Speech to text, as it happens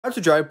How to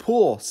draw a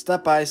pool,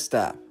 step by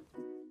step.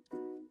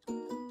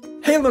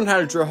 Hey Learn How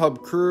to Draw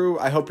Hub crew,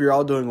 I hope you're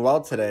all doing well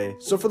today.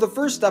 So for the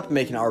first step in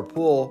making our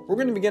pool, we're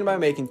going to begin by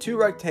making two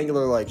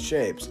rectangular-like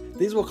shapes.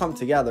 These will come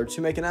together to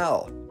make an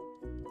L.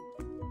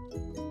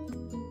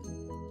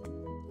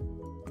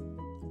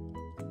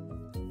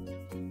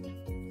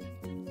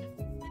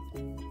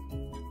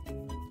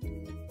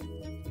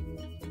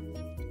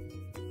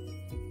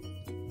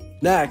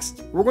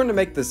 Next, we're going to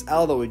make this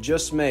L that we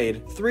just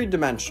made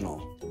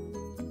three-dimensional.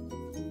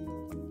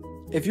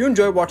 If you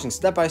enjoy watching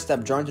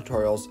step-by-step drawing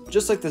tutorials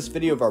just like this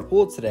video of our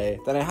pool today,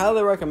 then I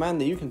highly recommend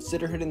that you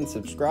consider hitting the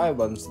subscribe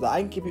button so that I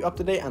can keep you up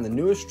to date on the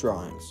newest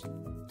drawings.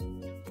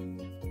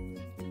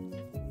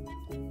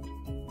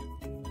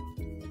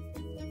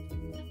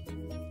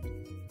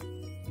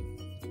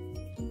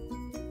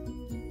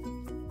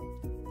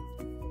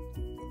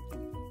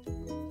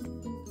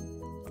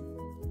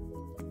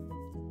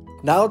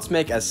 Now let's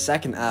make a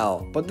second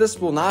L, but this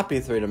will not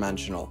be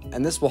three-dimensional,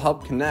 and this will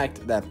help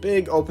connect that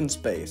big open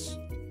space.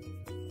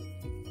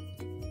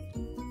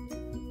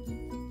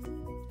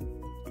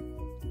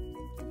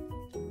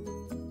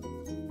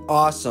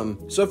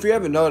 Awesome, so if you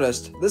haven't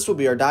noticed, this will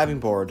be our diving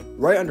board.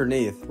 Right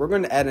underneath, we're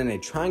going to add in a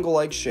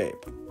triangle-like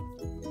shape.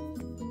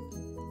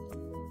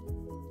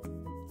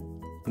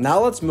 Now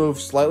let's move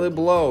slightly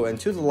below and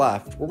to the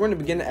left, we're going to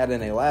begin to add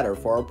in a ladder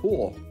for our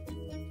pool.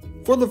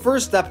 For the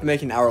first step in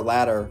making our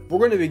ladder, we're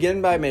going to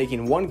begin by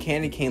making one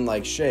candy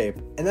cane-like shape,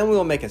 and then we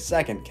will make a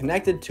second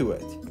connected to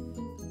it.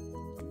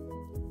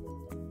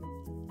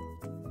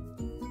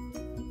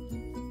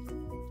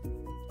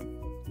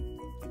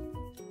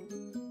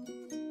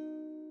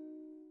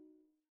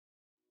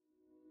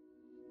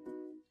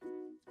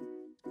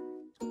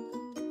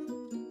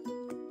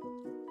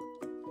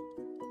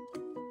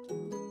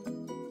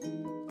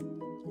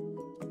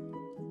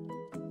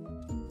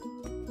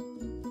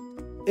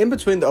 In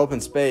between the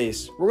open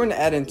space, we're going to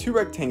add in two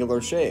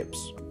rectangular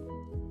shapes.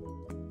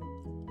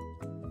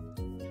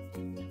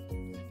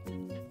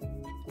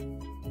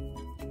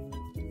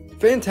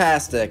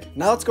 Fantastic!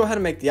 Now let's go ahead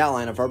and make the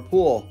outline of our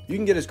pool. You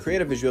can get as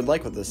creative as you would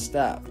like with this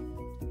step.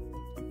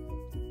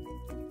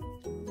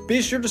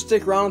 Be sure to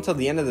stick around until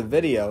the end of the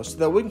video so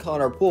that we can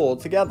color our pool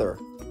together.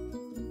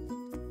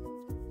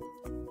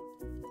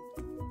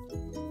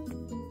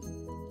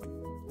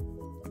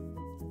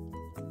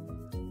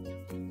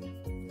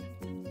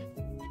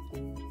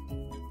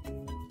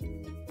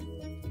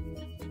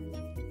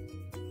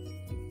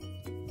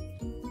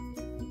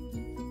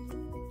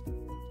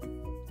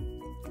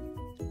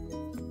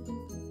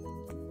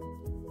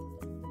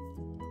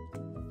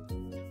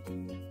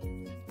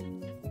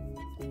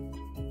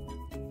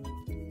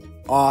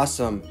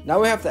 Awesome,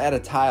 now we have to add a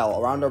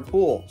tile around our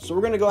pool, so we're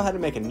going to go ahead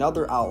and make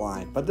another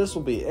outline, but this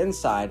will be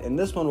inside and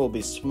this one will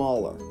be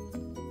smaller.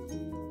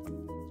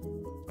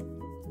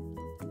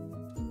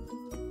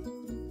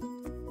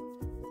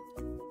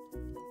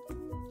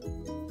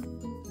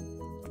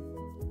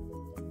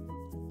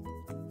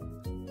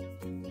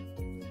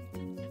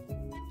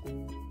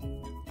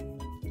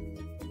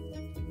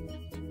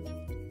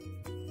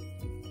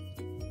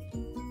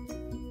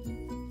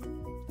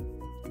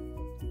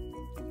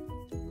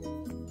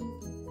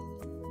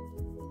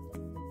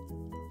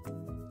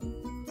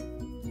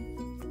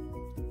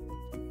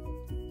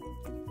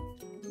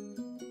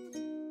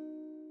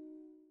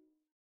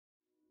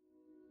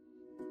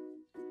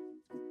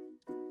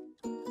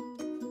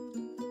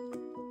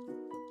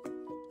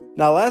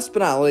 Now last but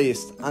not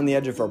least, on the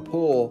edge of our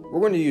pool, we're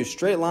going to use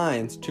straight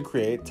lines to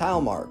create tile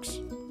marks.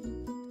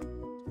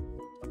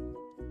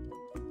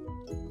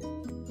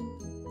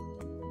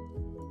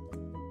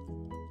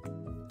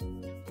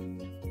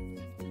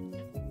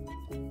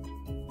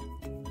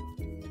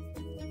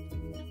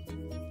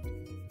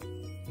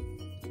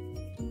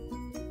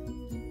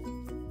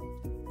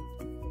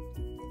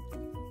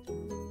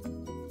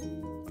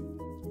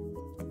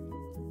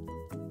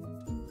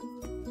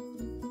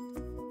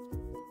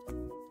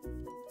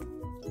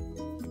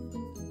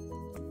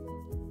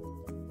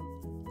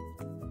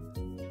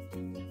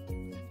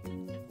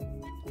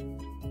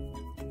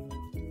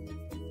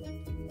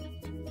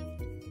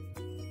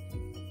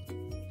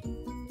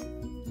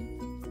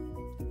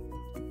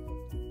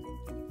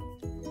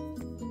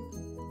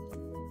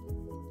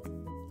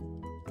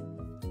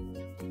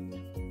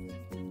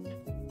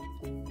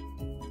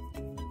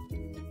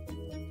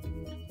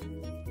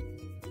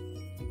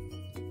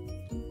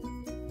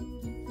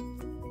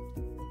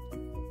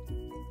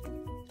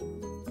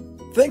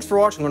 Thanks for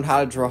watching Learn How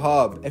to Draw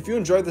Hub. If you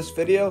enjoyed this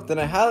video, then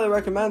I highly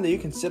recommend that you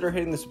consider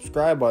hitting the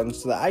subscribe button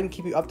so that I can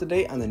keep you up to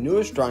date on the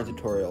newest drawing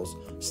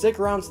tutorials. Stick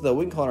around so that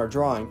we can color our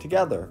drawing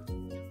together.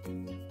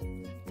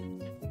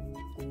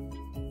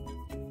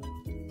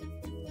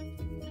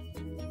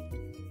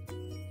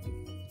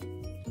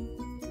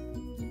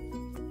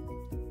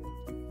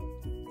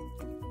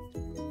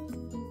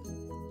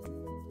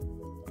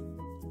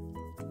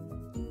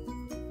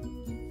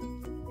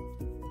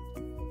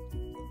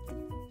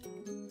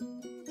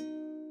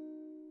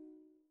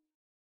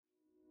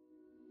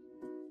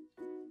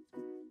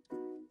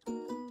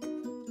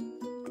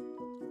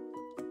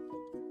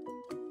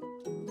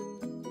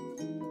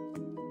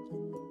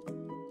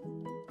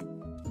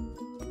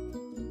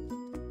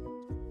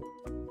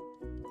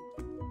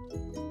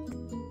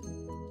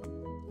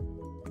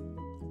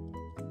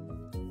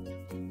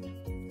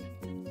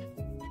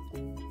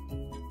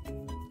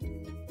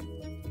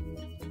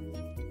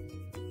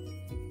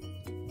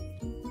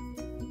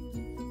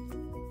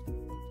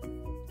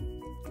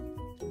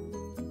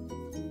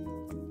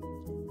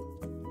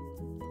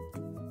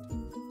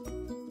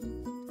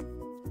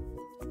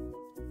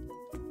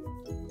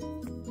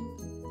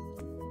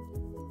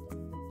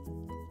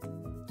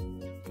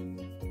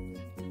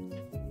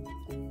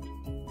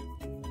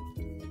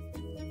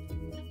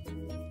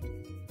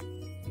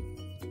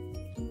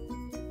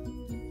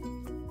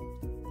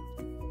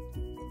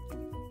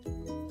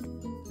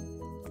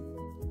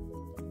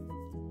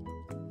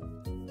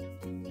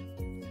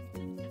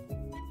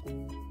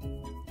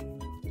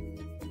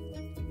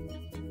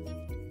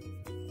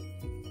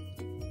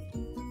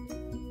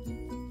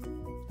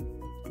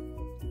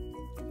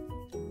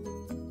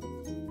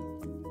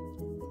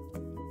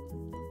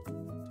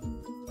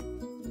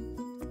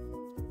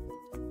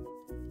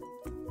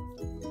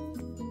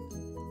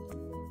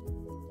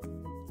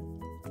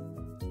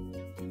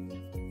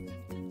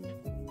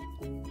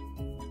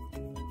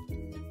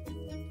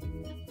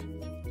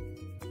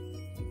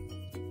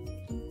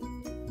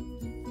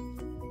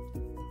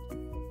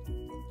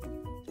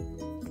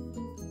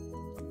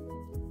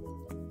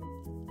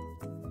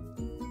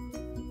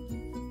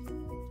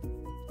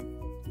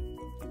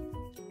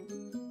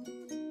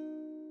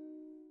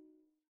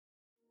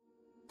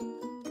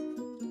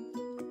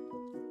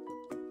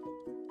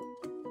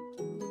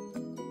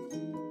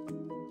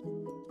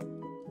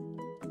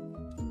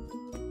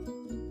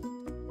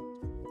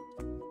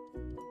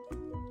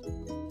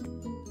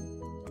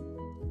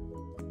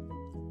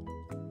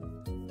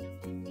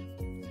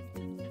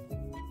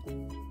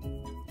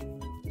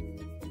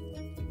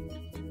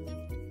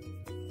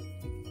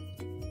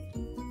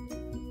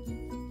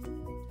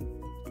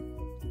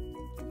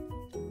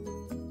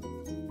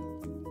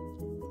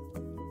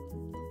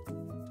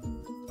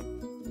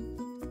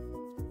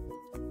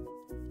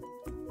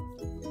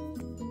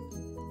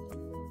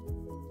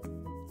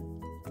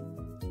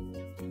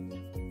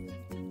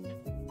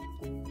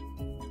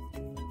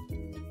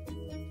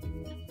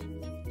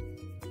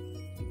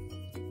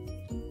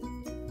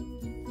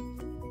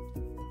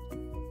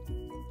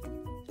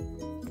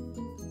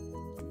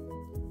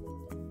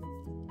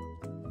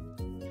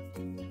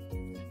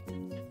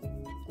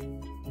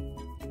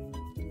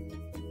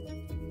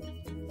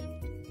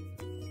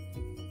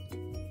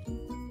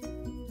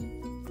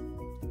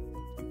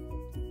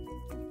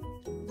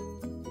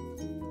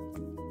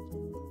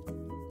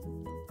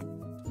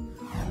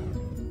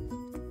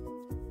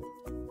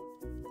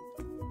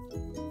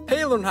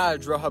 Hey Learn How to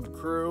Drill Hub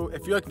crew,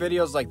 if you like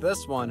videos like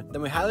this one,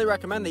 then we highly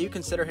recommend that you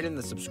consider hitting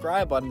the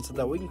subscribe button so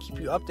that we can keep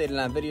you updated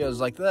on videos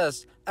like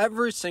this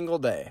every single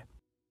day.